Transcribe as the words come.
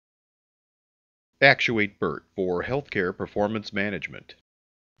Actuate BIRT for healthcare performance management.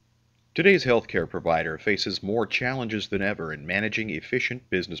 Today's healthcare provider faces more challenges than ever in managing efficient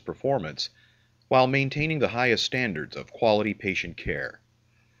business performance while maintaining the highest standards of quality patient care.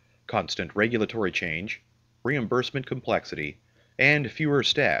 Constant regulatory change, reimbursement complexity, and fewer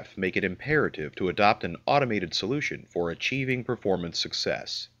staff make it imperative to adopt an automated solution for achieving performance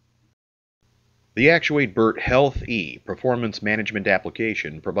success. The Actuate BIRT Health-e performance management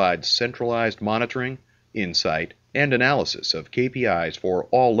application provides centralized monitoring, insight, and analysis of KPIs for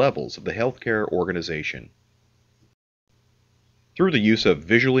all levels of the healthcare organization. Through the use of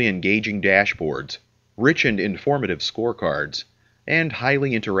visually engaging dashboards, rich and informative scorecards, and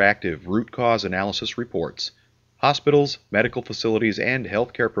highly interactive root cause analysis reports, hospitals, medical facilities, and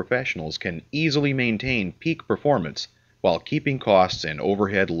healthcare professionals can easily maintain peak performance while keeping costs and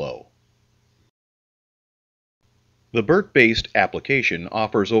overhead low. The BIRT-based application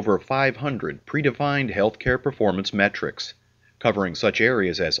offers over 500 predefined healthcare performance metrics, covering such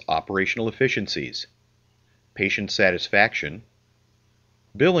areas as operational efficiencies, patient satisfaction,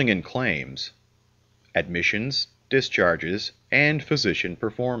 billing and claims, admissions, discharges, and physician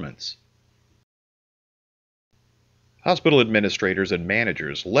performance. Hospital administrators and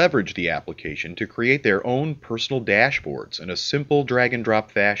managers leverage the application to create their own personal dashboards in a simple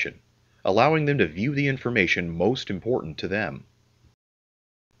drag-and-drop fashion, allowing them to view the information most important to them.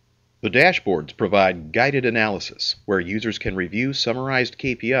 The dashboards provide guided analysis, where users can review summarized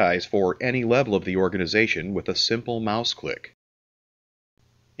KPIs for any level of the organization with a simple mouse click.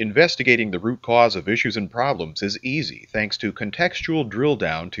 Investigating the root cause of issues and problems is easy thanks to contextual drill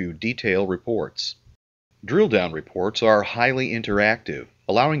down to detail reports. Drill down reports are highly interactive,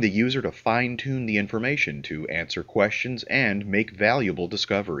 allowing the user to fine-tune the information to answer questions and make valuable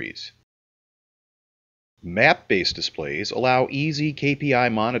discoveries. Map-based displays allow easy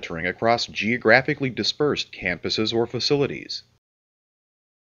KPI monitoring across geographically dispersed campuses or facilities.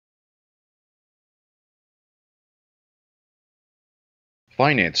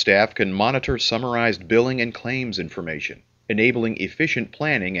 Finance staff can monitor summarized billing and claims information, enabling efficient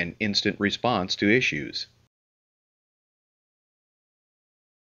planning and instant response to issues.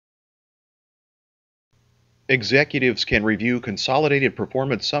 Executives can review consolidated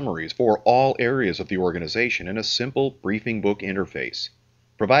performance summaries for all areas of the organization in a simple briefing book interface,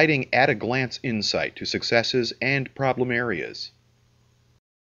 providing at-a-glance insight to successes and problem areas.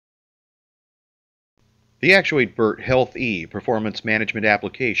 The Actuate BIRT Health-e performance management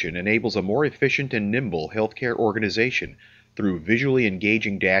application enables a more efficient and nimble healthcare organization through visually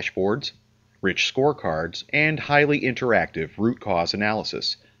engaging dashboards, rich scorecards, and highly interactive root cause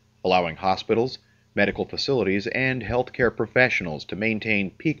analysis, allowing hospitals, medical facilities, and healthcare professionals to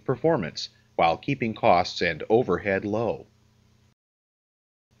maintain peak performance while keeping costs and overhead low.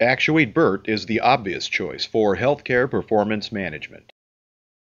 Actuate BIRT is the obvious choice for healthcare performance management.